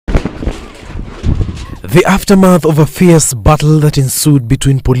The aftermath of a fierce battle that ensued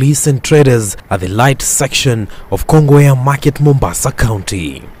between police and traders at the light section of Kongowea Market, Mombasa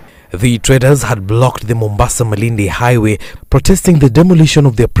County. The traders had blocked the Mombasa-Malindi highway, protesting the demolition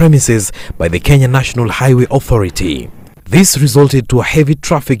of their premises by the Kenya National Highway Authority. This resulted to a heavy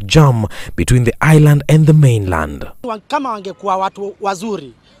traffic jam between the island and the mainland. Kama wangekuwa watu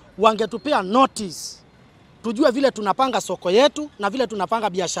wazuri, wangetupea notice. Tujue vile tunapanga soko yetu na vile tunapanga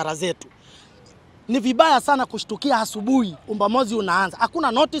biashara zetu. Ni vibaya sana kushtukia asubuhi umbamozi unaanza.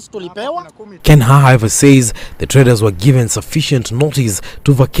 Hakuna notice tulipewa. Ken, however, says the traders were given sufficient notice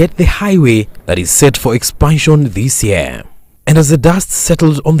to vacate the highway that is set for expansion this year. And as the dust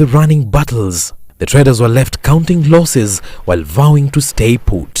settled on the running battles, the traders were left counting losses while vowing to stay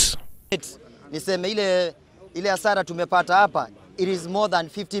put. Niseme ile hasara tumepata hapa, it is more than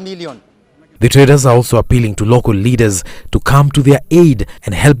 50 million. The traders are also appealing to local leaders to come to their aid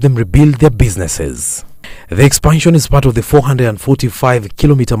and help them rebuild their businesses. The expansion is part of the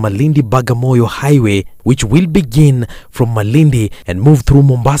 445-kilometer Malindi-Bagamoyo highway, which will begin from Malindi and move through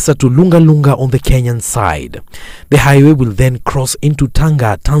Mombasa to Lunga Lunga on the Kenyan side. The highway will then cross into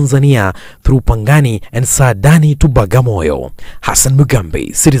Tanga, Tanzania, through Pangani and Saadani to Bagamoyo. Hassan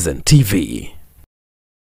Mugambe, Citizen TV.